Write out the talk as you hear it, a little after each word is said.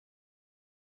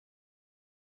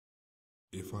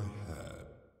If I had,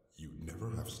 you'd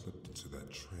never have slipped into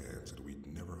that trance, and we'd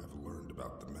never have learned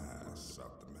about the mass.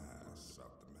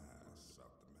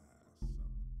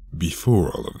 Before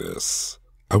all of this,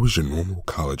 I was your normal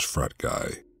college frat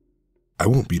guy. I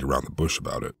won't beat around the bush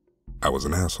about it. I was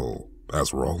an asshole,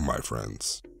 as were all my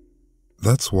friends.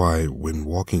 That's why, when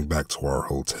walking back to our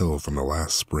hotel from the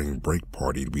last spring break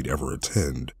party we'd ever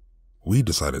attend, we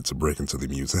decided to break into the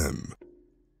museum.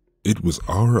 It was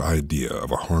our idea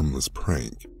of a harmless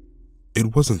prank.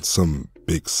 It wasn't some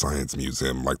big science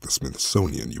museum like the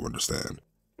Smithsonian, you understand.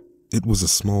 It was a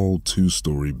small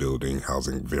 2-story building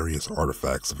housing various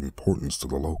artifacts of importance to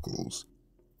the locals.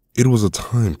 It was a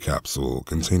time capsule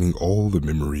containing all the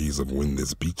memories of when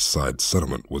this beachside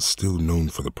settlement was still known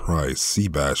for the prize sea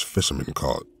bass fishermen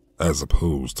caught, as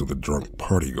opposed to the drunk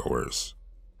partygoers.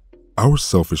 Our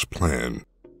selfish plan,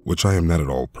 which I am not at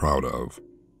all proud of,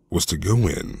 was to go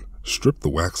in, strip the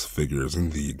wax figures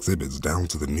in the exhibits down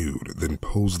to the nude, then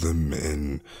pose them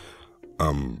in,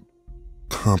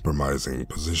 compromising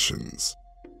positions.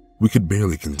 We could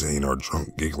barely contain our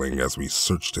drunk giggling as we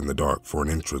searched in the dark for an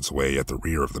entranceway at the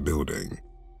rear of the building.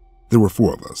 There were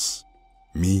 4 of us: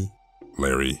 me,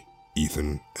 Larry,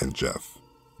 Ethan, and Jeff.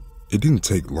 It didn't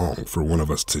take long for one of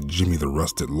us to jimmy the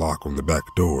rusted lock on the back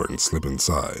door and slip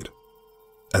inside.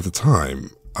 At the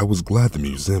time, I was glad the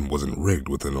museum wasn't rigged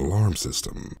with an alarm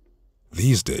system.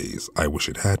 These days, I wish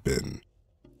it had been.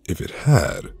 If it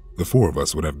had, the 4 of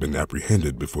us would have been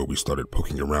apprehended before we started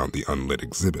poking around the unlit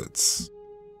exhibits.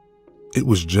 It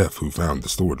was Jeff who found the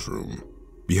storage room.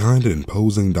 Behind an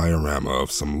imposing diorama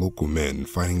of some local men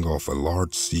fighting off a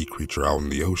large sea creature out in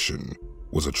the ocean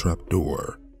was a trap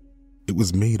door. It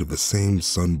was made of the same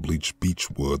sun-bleached beech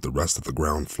wood the rest of the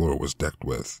ground floor was decked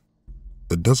with.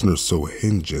 The dozen or so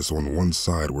hinges on one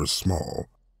side were small,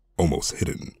 almost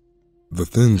hidden. The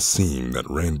thin seam that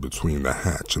ran between the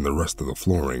hatch and the rest of the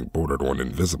flooring bordered on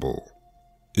invisible.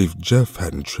 If Jeff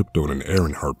hadn't tripped on an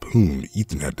errant harpoon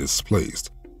Ethan had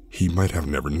displaced, he might have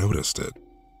never noticed it.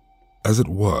 As it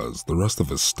was, the rest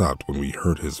of us stopped when we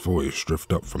heard his voice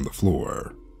drift up from the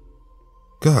floor.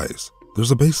 "Guys,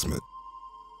 there's a basement."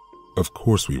 Of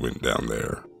course we went down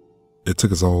there. It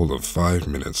took us all of 5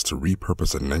 minutes to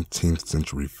repurpose a 19th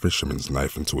century fisherman's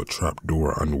knife into a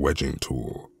trapdoor unwedging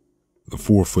tool. The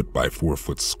 4-foot by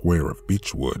 4-foot square of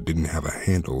beechwood didn't have a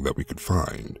handle that we could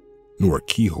find, nor a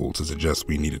keyhole to suggest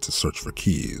we needed to search for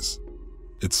keys.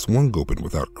 It swung open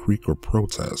without creak or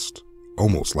protest,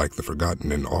 almost like the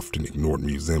forgotten and often ignored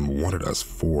museum wanted us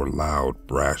 4 loud,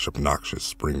 brash, obnoxious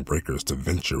spring breakers to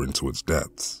venture into its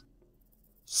depths.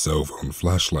 Cell phone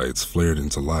flashlights flared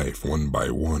into life one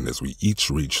by one as we each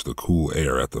reached the cool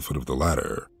air at the foot of the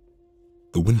ladder.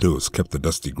 The windows kept the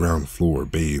dusty ground floor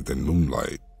bathed in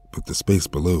moonlight, but the space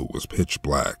below was pitch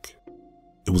black.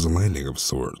 It was a landing of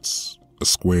sorts, a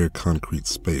square concrete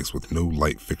space with no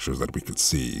light fixtures that we could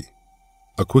see.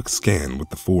 A quick scan with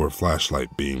the 4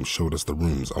 flashlight beams showed us the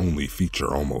room's only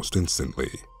feature almost instantly: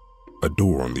 a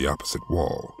door on the opposite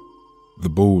wall. The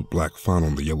bold black font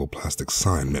on the yellow plastic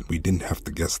sign meant we didn't have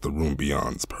to guess the room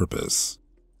beyond's purpose.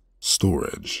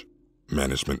 Storage.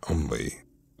 Management only.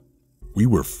 We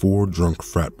were 4 drunk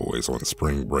frat boys on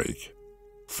spring break.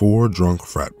 4 drunk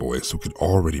frat boys who could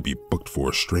already be booked for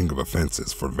a string of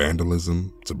offenses, for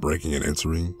vandalism, to breaking and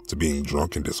entering, to being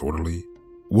drunk and disorderly.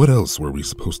 What else were we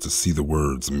supposed to see the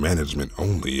words management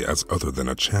only as other than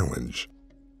a challenge?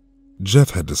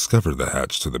 Jeff had discovered the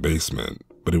hatch to the basement,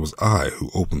 but it was I who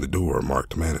opened the door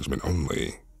marked management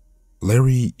only.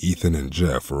 Larry, Ethan, and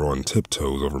Jeff were on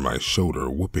tiptoes over my shoulder,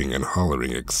 whooping and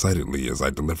hollering excitedly as I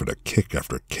delivered a kick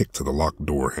after kick to the locked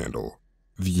door handle.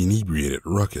 The inebriated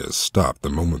ruckus stopped the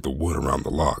moment the wood around the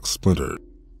lock splintered.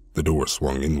 The door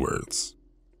swung inwards.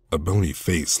 A bony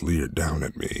face leered down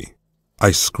at me. I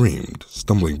screamed,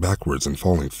 stumbling backwards and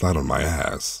falling flat on my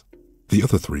ass. The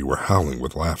other 3 were howling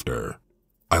with laughter.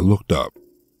 I looked up,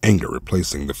 anger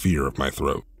replacing the fear of my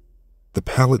throat. The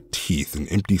pallid teeth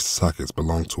and empty sockets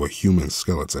belonged to a human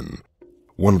skeleton,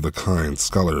 one of the kind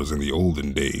scholars in the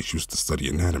olden days used to study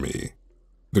anatomy.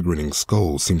 The grinning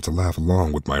skull seemed to laugh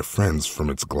along with my friends from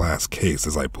its glass case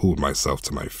as I pulled myself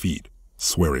to my feet,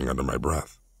 swearing under my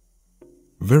breath.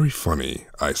 "Very funny,"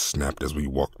 I snapped as we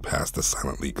walked past the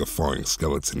silently guffawing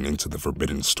skeleton into the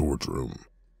forbidden storage room.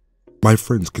 My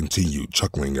friends continued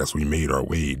chuckling as we made our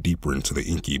way deeper into the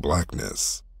inky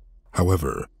blackness.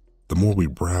 However, the more we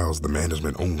browsed the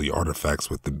management-only artifacts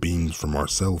with the beams from our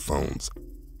cell phones,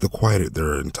 the quieter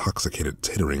their intoxicated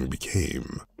tittering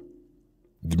became.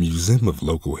 The Museum of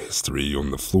Local History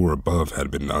on the floor above had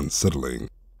been unsettling,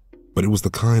 but it was the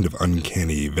kind of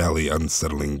uncanny valley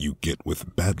unsettling you get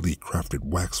with badly crafted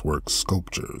waxwork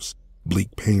sculptures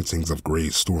bleak paintings of gray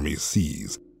stormy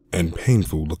seas, and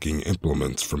painful-looking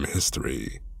implements from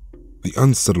history. The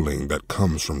unsettling that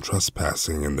comes from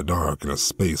trespassing in the dark in a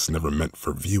space never meant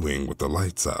for viewing with the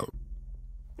lights out.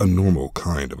 A normal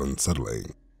kind of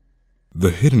unsettling.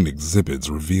 The hidden exhibits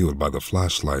revealed by the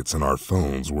flashlights in our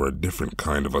phones were a different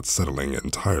kind of unsettling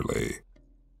entirely.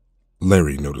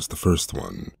 Larry noticed the first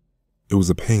one. It was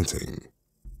a painting.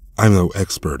 I'm no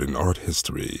expert in art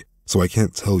history, so I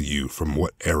can't tell you from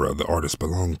what era the artist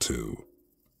belonged to.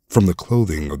 From the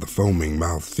clothing of the foaming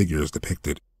mouth figures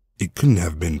depicted, it couldn't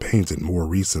have been painted more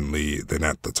recently than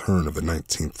at the turn of the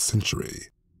 19th century.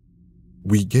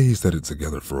 We gazed at it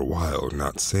together for a while,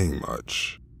 not saying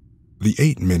much. The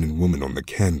 8 men and women on the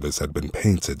canvas had been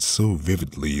painted so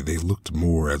vividly they looked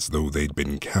more as though they'd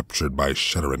been captured by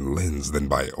shutter and lens than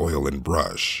by oil and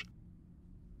brush.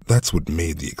 That's what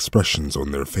made the expressions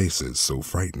on their faces so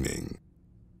frightening.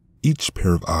 Each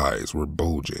pair of eyes were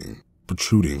bulging,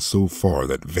 protruding so far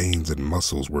that veins and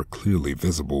muscles were clearly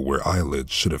visible where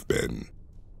eyelids should have been.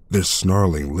 Their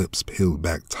snarling lips peeled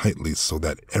back tightly so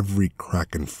that every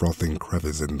crack and frothing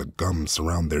crevice in the gums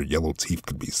around their yellow teeth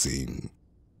could be seen.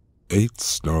 8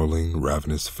 snarling,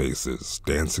 ravenous faces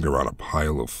dancing around a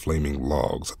pile of flaming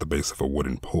logs at the base of a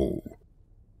wooden pole.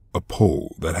 A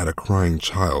pole that had a crying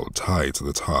child tied to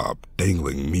the top,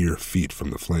 dangling mere feet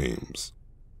from the flames.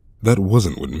 That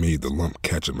wasn't what made the lump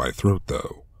catch in my throat,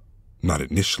 though. Not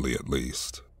initially, at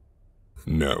least.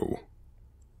 No.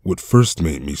 What first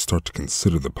made me start to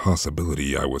consider the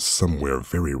possibility I was somewhere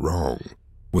very wrong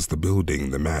was the building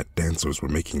the mad dancers were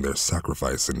making their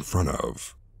sacrifice in front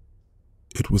of.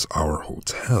 It was our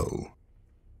hotel.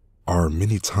 Our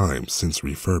many times since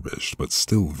refurbished, but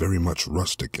still very much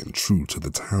rustic and true to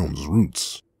the town's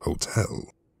roots, hotel.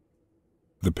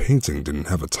 The painting didn't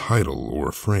have a title or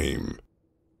a frame.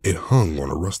 It hung on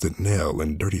a rusted nail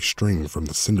and dirty string from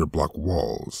the cinder block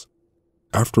walls.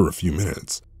 After a few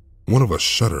minutes, one of us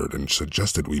shuddered and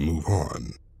suggested we move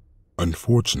on.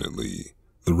 Unfortunately,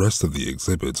 the rest of the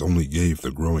exhibits only gave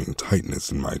the growing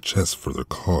tightness in my chest further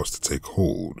cause to take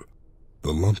hold.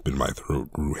 The lump in my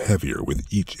throat grew heavier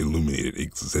with each illuminated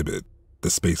exhibit, the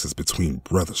spaces between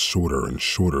breaths shorter and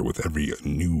shorter with every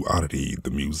new oddity the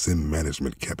museum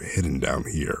management kept hidden down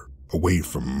here, away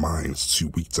from minds too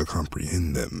weak to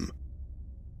comprehend them.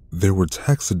 There were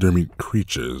taxidermied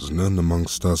creatures none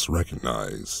amongst us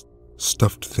recognized,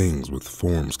 stuffed things with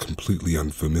forms completely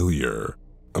unfamiliar,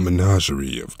 a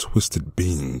menagerie of twisted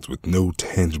beings with no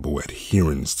tangible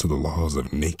adherence to the laws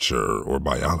of nature or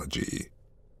biology.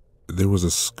 There was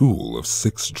a school of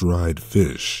 6 dried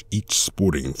fish, each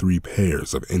sporting 3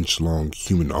 pairs of inch-long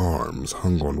human arms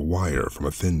hung on wire from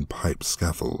a thin pipe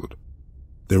scaffold.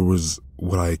 There was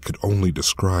what I could only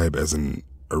describe as an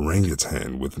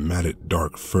orangutan with matted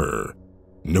dark fur,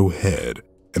 no head,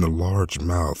 and a large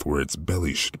mouth where its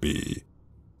belly should be,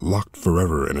 locked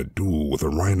forever in a duel with a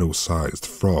rhino-sized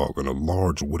frog on a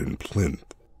large wooden plinth.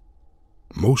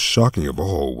 Most shocking of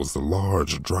all was the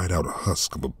large, dried-out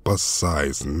husk of a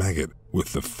bus-sized maggot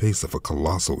with the face of a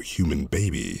colossal human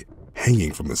baby,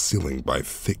 hanging from the ceiling by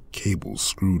thick cables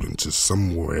screwed into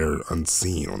somewhere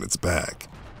unseen on its back.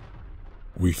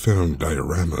 We found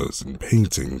dioramas and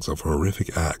paintings of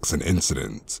horrific acts and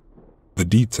incidents, the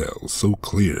details so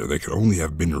clear they could only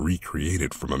have been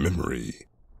recreated from a memory.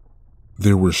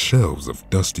 There were shelves of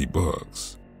dusty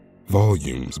books,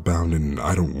 volumes bound in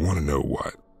I don't want to know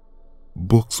what,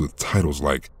 books with titles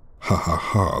like Ha Ha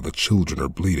Ha, The Children Are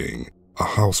Bleeding, A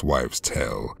Housewife's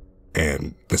Tale,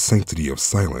 and The Sanctity of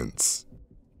Silence.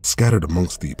 Scattered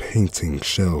amongst the painting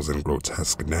shells and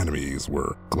grotesque anatomies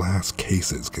were glass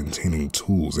cases containing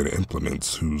tools and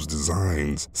implements whose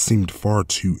designs seemed far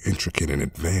too intricate and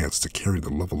advanced to carry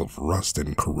the level of rust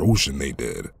and corrosion they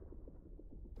did.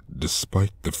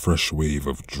 Despite the fresh wave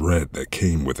of dread that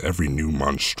came with every new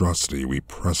monstrosity, we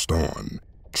pressed on,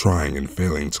 trying and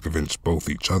failing to convince both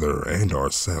each other and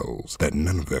ourselves that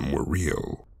none of them were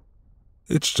real.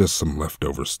 It's just some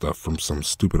leftover stuff from some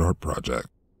stupid art project.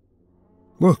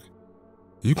 Look,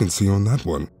 you can see on that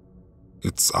one.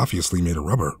 It's obviously made of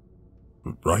rubber,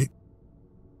 right?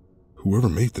 Whoever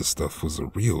made this stuff was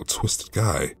a real twisted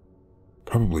guy.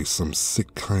 Probably some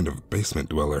sick kind of basement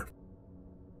dweller.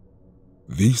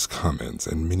 These comments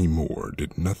and many more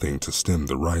did nothing to stem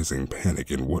the rising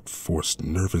panic and what forced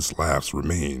nervous laughs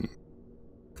remain.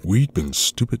 We'd been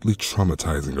stupidly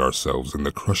traumatizing ourselves in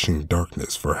the crushing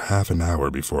darkness for half an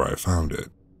hour before I found it.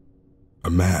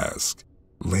 A mask,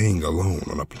 laying alone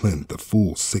on a plinth a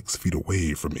full 6 feet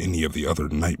away from any of the other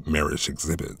nightmarish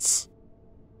exhibits.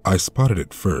 I spotted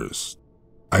it first.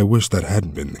 I wish that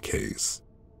hadn't been the case.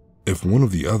 If one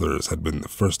of the others had been the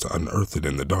first to unearth it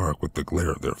in the dark with the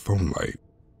glare of their phone light,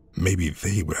 maybe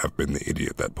they would have been the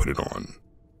idiot that put it on.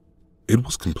 It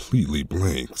was completely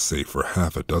blank, save for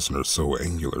half a dozen or so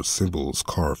angular symbols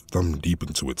carved thumb deep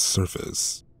into its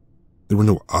surface. There were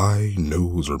no eye,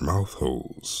 nose, or mouth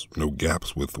holes, no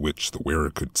gaps with which the wearer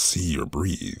could see or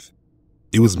breathe.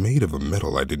 It was made of a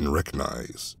metal I didn't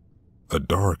recognize, a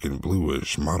dark and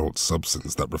bluish mottled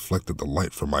substance that reflected the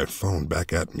light from my phone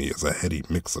back at me as a heady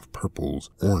mix of purples,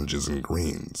 oranges, and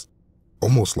greens,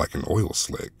 almost like an oil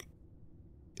slick.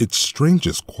 Its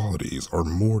strangest qualities are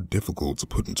more difficult to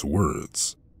put into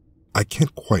words. I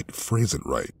can't quite phrase it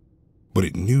right, but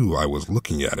it knew I was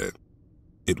looking at it.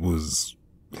 It was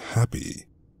happy.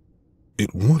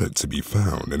 It wanted to be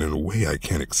found, and in a way I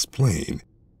can't explain,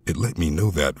 it let me know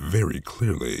that very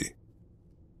clearly.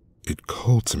 It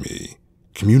called to me,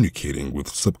 communicating with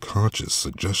subconscious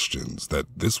suggestions that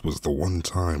this was the one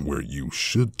time where you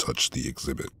should touch the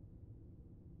exhibit.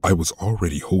 I was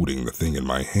already holding the thing in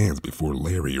my hands before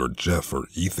Larry or Jeff or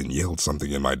Ethan yelled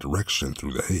something in my direction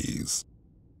through the haze.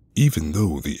 Even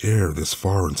though the air this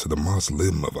far into the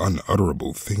mausoleum of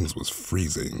unutterable things was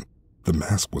freezing, the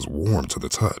mask was warm to the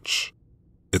touch.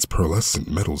 Its pearlescent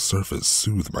metal surface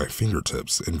soothed my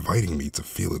fingertips, inviting me to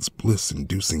feel its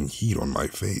bliss-inducing heat on my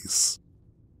face.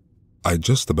 I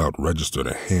just about registered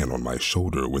a hand on my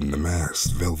shoulder when the mask's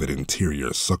velvet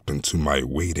interior sucked into my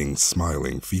waiting,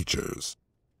 smiling features.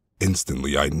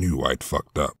 Instantly, I knew I'd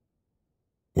fucked up.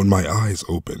 When my eyes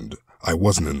opened, I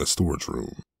wasn't in the storage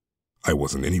room. I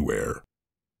wasn't anywhere.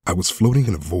 I was floating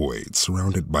in a void,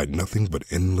 surrounded by nothing but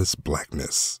endless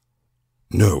blackness.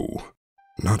 No,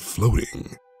 not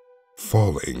floating.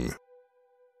 Falling.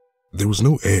 There was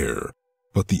no air,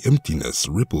 but the emptiness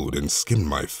rippled and skimmed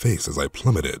my face as I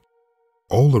plummeted.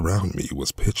 All around me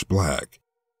was pitch black.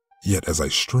 Yet as I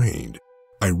strained,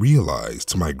 I realized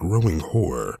to my growing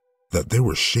horror that there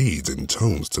were shades and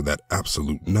tones to that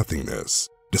absolute nothingness,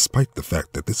 despite the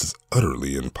fact that this is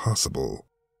utterly impossible.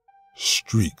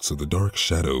 Streaks of the dark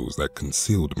shadows that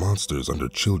concealed monsters under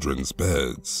children's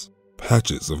beds,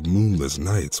 patches of moonless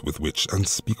nights with which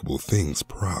unspeakable things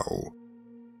prowl,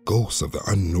 ghosts of the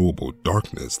unknowable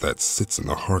darkness that sits in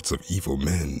the hearts of evil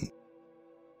men.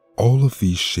 All of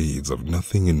these shades of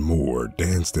nothing and more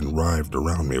danced and writhed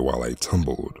around me while I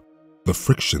tumbled, the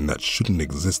friction that shouldn't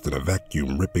exist in a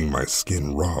vacuum ripping my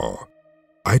skin raw.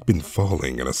 I'd been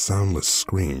falling in a soundless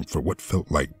scream for what felt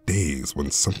like days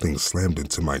when something slammed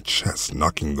into my chest,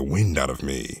 knocking the wind out of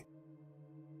me.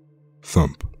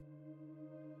 Thump.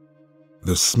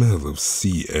 The smell of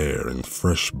sea air and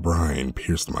fresh brine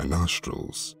pierced my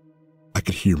nostrils. I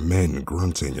could hear men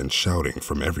grunting and shouting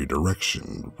from every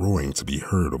direction, roaring to be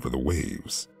heard over the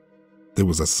waves. There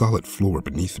was a solid floor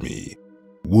beneath me,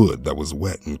 wood that was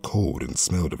wet and cold and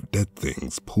smelled of dead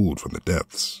things pulled from the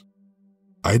depths.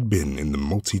 I'd been in the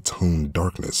multi-toned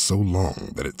darkness so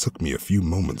long that it took me a few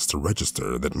moments to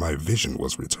register that my vision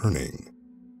was returning.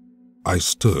 I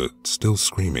stood, still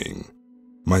screaming.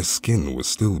 My skin was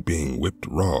still being whipped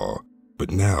raw, but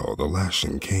now the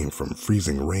lashing came from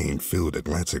freezing rain-filled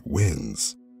Atlantic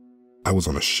winds. I was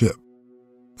on a ship,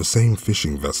 the same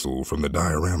fishing vessel from the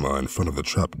diorama in front of the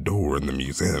trap door in the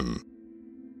museum.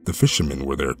 The fishermen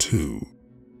were there too.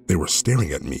 They were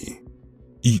staring at me,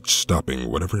 each stopping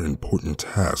whatever important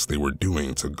task they were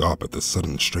doing to gawp at the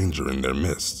sudden stranger in their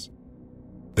midst.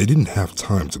 They didn't have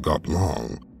time to gawp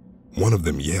long. One of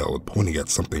them yelled, pointing at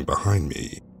something behind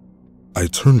me. I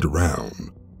turned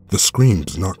around, the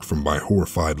screams knocked from my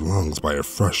horrified lungs by a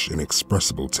fresh,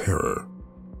 inexpressible terror.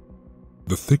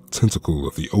 The thick tentacle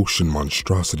of the ocean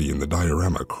monstrosity in the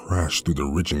diorama crashed through the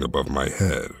ridging above my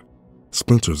head.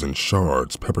 Splinters and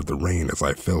shards peppered the rain as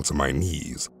I fell to my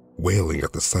knees, wailing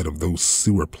at the sight of those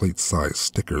sewer plate-sized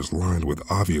stickers lined with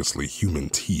obviously human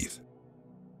teeth.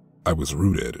 I was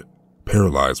rooted,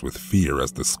 paralyzed with fear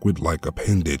as the squid-like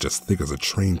appendage as thick as a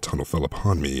train tunnel fell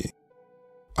upon me.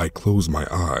 I closed my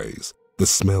eyes, the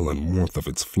smell and warmth of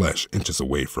its flesh inches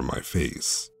away from my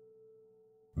face.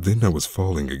 Then I was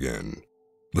falling again.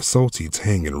 The salty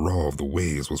tang and raw of the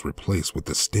waves was replaced with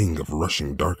the sting of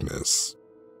rushing darkness.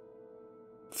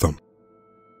 Thump.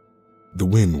 The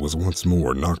wind was once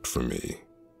more knocked from me.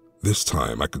 This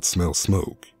time I could smell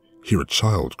smoke, hear a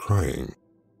child crying.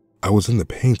 I was in the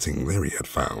painting Larry had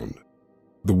found.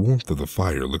 The warmth of the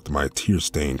fire licked my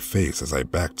tear-stained face as I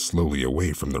backed slowly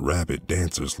away from the rabid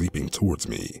dancers leaping towards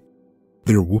me.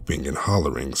 They were whooping and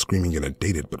hollering, screaming in a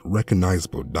dated but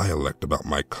recognizable dialect about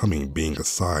my coming being a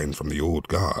sign from the old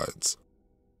gods.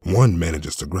 One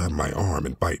manages to grab my arm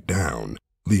and bite down,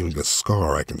 leaving a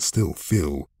scar I can still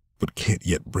feel, but can't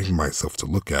yet bring myself to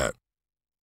look at.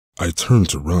 I turned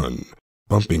to run,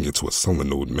 bumping into a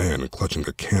sullen old man clutching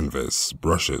a canvas,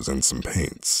 brushes, and some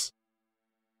paints.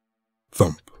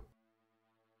 Thump.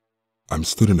 I'm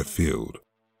stood in a field.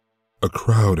 A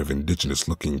crowd of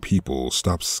indigenous-looking people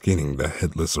stop skinning the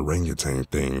headless orangutan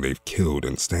thing they've killed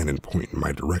and stand and point in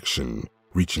my direction,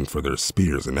 reaching for their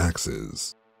spears and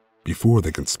axes. Before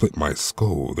they can split my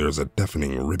skull, there's a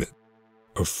deafening ribbit.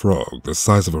 A frog the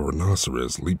size of a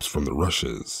rhinoceros leaps from the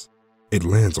rushes. It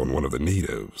lands on one of the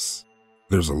natives.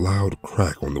 There's a loud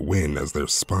crack on the wind as their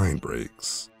spine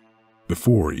breaks.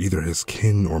 Before either his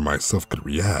kin or myself could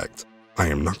react, I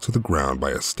am knocked to the ground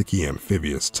by a sticky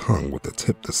amphibious tongue with the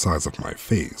tip the size of my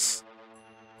face.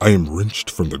 I am wrenched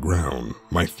from the ground,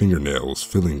 my fingernails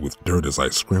filling with dirt as I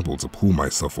scramble to pull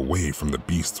myself away from the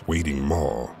beast's waiting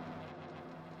maw.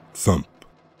 Thump.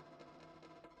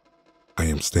 I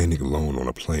am standing alone on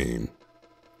a plain.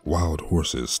 Wild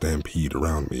horses stampede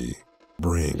around me,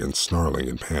 braying and snarling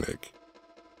in panic.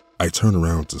 I turn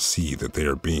around to see that they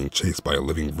are being chased by a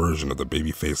living version of the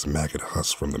baby-faced maggot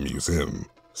husk from the museum.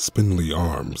 Spindly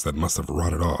arms that must have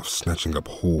rotted off, snatching up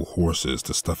whole horses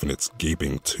to stuff in its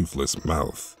gaping, toothless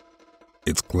mouth.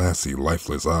 Its glassy,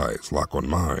 lifeless eyes lock on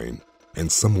mine,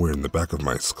 and somewhere in the back of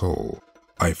my skull,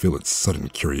 I feel its sudden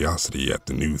curiosity at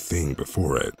the new thing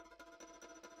before it.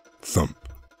 Thump.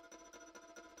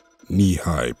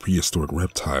 Knee-high, prehistoric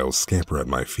reptiles scamper at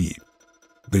my feet.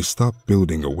 They stop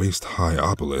building a waist-high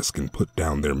obelisk and put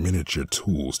down their miniature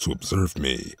tools to observe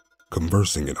me,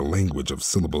 conversing in a language of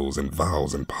syllables and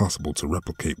vowels impossible to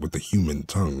replicate with the human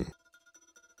tongue.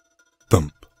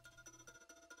 Thump.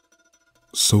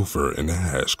 Sulfur and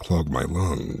ash clog my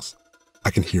lungs. I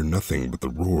can hear nothing but the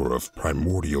roar of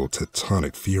primordial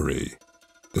tectonic fury.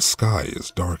 The sky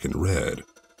is dark and red.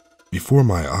 Before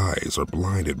my eyes are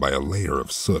blinded by a layer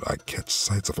of soot, I catch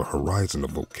sights of a horizon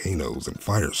of volcanoes and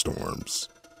firestorms.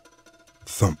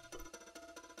 Thump.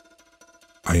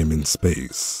 I am in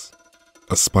space.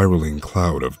 A spiraling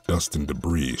cloud of dust and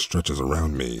debris stretches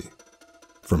around me.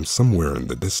 From somewhere in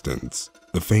the distance,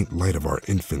 the faint light of our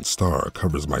infant star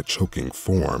covers my choking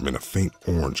form in a faint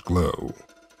orange glow.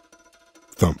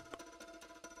 Thump.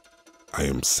 I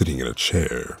am sitting in a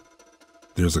chair.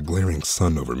 There's a glaring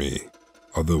sun over me,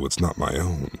 although it's not my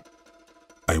own.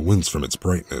 I wince from its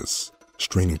brightness,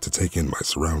 straining to take in my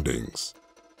surroundings.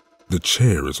 The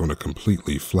chair is on a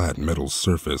completely flat metal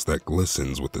surface that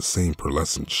glistens with the same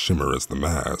pearlescent shimmer as the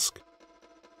mask.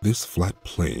 This flat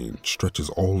plane stretches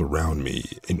all around me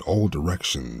in all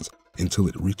directions until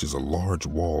it reaches a large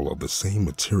wall of the same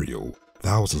material,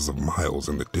 thousands of miles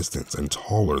in the distance and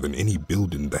taller than any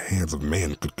building the hands of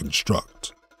man could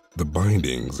construct. The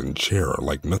bindings and chair are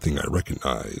like nothing I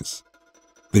recognize.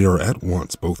 They are at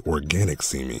once both organic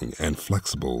seeming and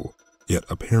flexible, yet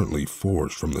apparently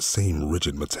forged from the same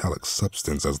rigid metallic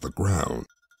substance as the ground.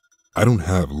 I don't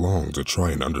have long to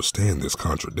try and understand this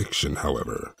contradiction,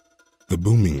 however. The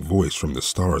booming voice from the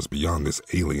stars beyond this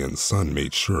alien sun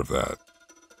made sure of that.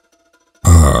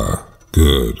 Ah,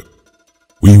 good.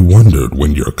 We wondered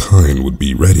when your kind would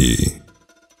be ready.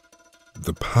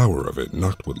 The power of it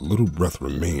knocked what little breath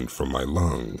remained from my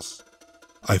lungs.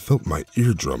 I felt my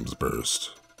eardrums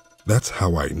burst. That's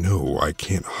how I know I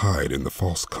can't hide in the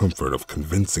false comfort of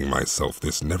convincing myself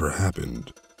this never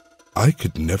happened. I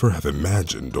could never have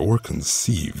imagined or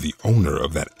conceived the owner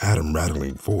of that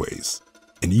atom-rattling voice,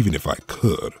 and even if I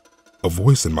could, a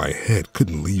voice in my head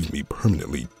couldn't leave me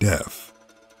permanently deaf.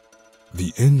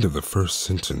 The end of the first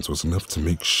sentence was enough to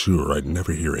make sure I'd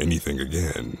never hear anything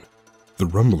again. The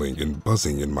rumbling and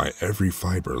buzzing in my every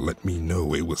fiber let me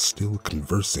know it was still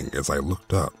conversing as I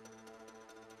looked up.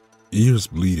 Ears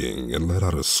bleeding and let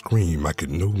out a scream I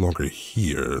could no longer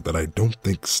hear that I don't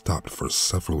think stopped for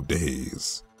several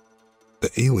days. The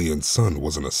alien sun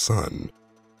wasn't a sun,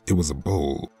 it was a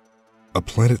bulb. A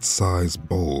planet-sized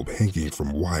bulb hanging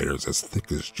from wires as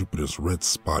thick as Jupiter's red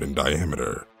spot in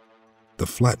diameter. The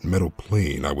flat metal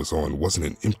plane I was on wasn't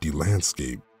an empty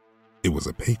landscape, it was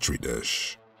a petri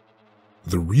dish.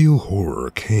 The real horror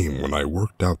came when I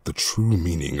worked out the true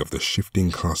meaning of the shifting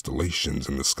constellations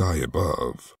in the sky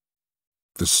above.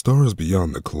 The stars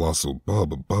beyond the colossal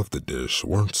bulb above the dish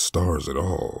weren't stars at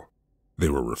all. They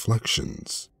were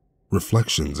reflections.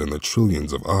 Reflections in the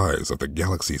trillions of eyes of the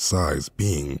galaxy-sized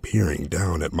being peering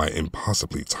down at my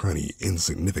impossibly tiny,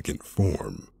 insignificant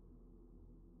form.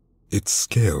 Its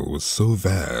scale was so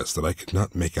vast that I could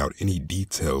not make out any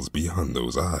details beyond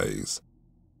those eyes.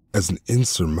 As an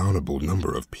insurmountable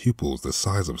number of pupils the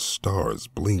size of stars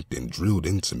blinked and drilled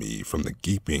into me from the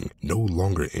gaping, no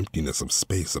longer emptiness of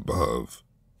space above.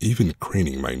 Even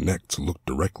craning my neck to look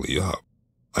directly up,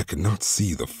 I could not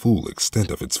see the full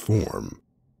extent of its form.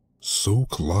 So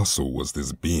colossal was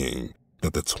this being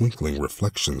that the twinkling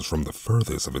reflections from the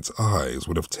furthest of its eyes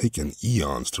would have taken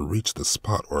eons to reach the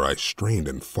spot where I strained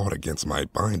and fought against my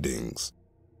bindings.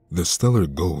 The stellar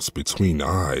gulfs between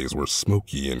eyes were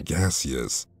smoky and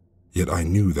gaseous, yet I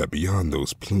knew that beyond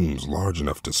those plumes large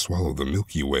enough to swallow the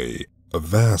Milky Way, a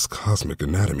vast cosmic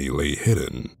anatomy lay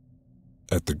hidden.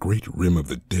 At the great rim of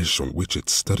the dish on which it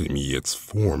studied me, its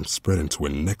form spread into a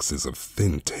nexus of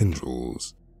thin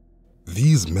tendrils.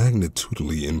 These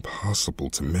magnitudinally impossible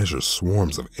to measure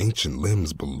swarms of ancient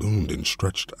limbs ballooned and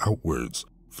stretched outwards,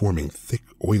 forming thick,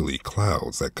 oily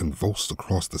clouds that convulsed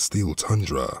across the steel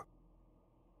tundra.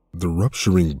 The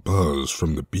rupturing buzz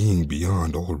from the being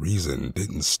beyond all reason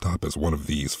didn't stop as one of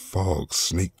these fogs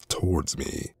snaked towards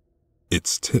me.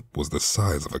 Its tip was the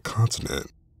size of a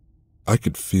continent. I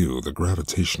could feel the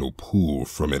gravitational pull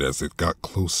from it as it got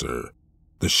closer,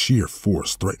 the sheer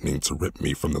force threatening to rip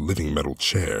me from the living metal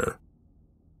chair.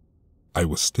 I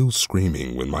was still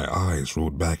screaming when my eyes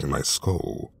rolled back in my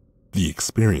skull, the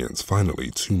experience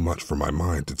finally too much for my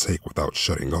mind to take without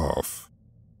shutting off.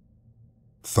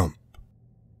 Thump.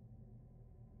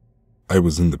 I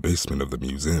was in the basement of the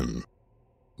museum.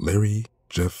 Larry,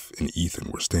 Jeff, and Ethan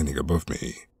were standing above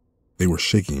me. They were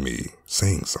shaking me,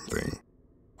 saying something.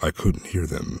 I couldn't hear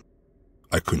them.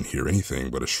 I couldn't hear anything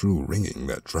but a shrill ringing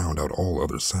that drowned out all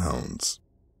other sounds.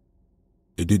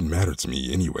 It didn't matter to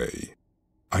me anyway.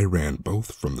 I ran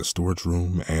both from the storage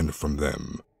room and from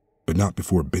them, but not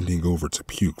before bending over to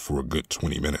puke for a good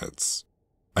 20 minutes.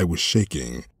 I was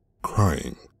shaking,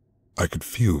 crying. I could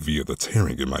feel via the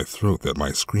tearing in my throat that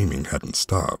my screaming hadn't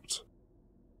stopped.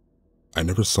 I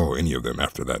never saw any of them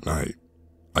after that night.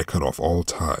 I cut off all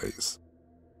ties.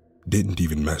 Didn't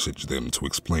even message them to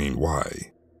explain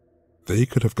why. They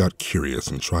could have got curious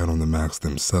and tried on the masks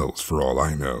themselves for all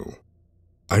I know.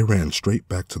 I ran straight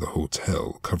back to the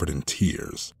hotel, covered in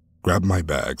tears, grabbed my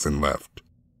bags and left.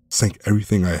 Sank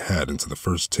everything I had into the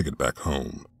first ticket back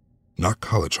home. Not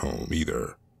college home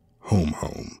either.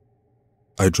 Home.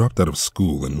 I dropped out of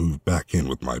school and moved back in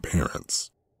with my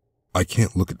parents. I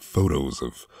can't look at photos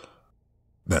of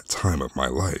that time of my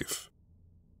life.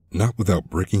 Not without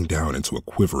breaking down into a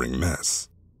quivering mess.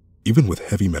 Even with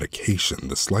heavy medication,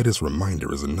 the slightest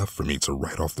reminder is enough for me to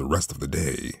write off the rest of the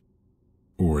day.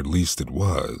 Or at least it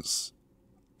was.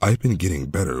 I've been getting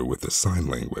better with the sign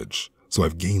language, so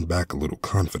I've gained back a little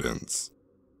confidence.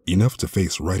 Enough to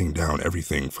face writing down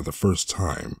everything for the first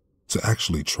time, to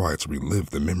actually try to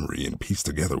relive the memory and piece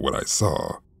together what I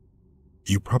saw.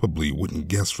 You probably wouldn't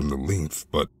guess from the length,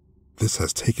 but this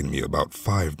has taken me about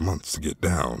 5 months to get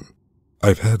down.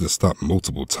 I've had to stop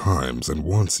multiple times and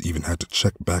once even had to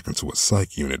check back into a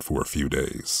psych unit for a few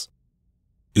days.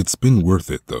 It's been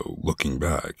worth it though, looking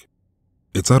back.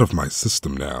 It's out of my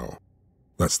system now.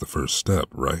 That's the first step,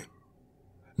 right?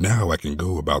 Now I can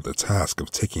go about the task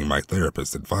of taking my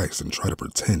therapist's advice and try to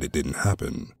pretend it didn't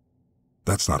happen.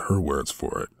 That's not her words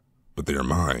for it, but they're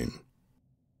mine.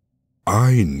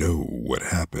 I know what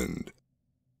happened.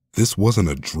 This wasn't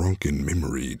a drunken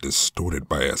memory distorted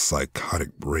by a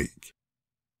psychotic break.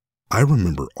 I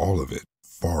remember all of it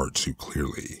far too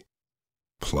clearly.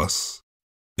 Plus,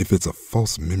 if it's a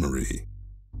false memory,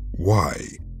 why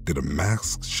did a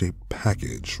mask-shaped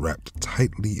package wrapped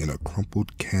tightly in a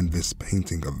crumpled canvas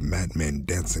painting of madmen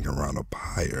dancing around a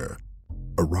pyre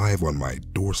arrive on my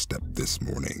doorstep this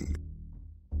morning?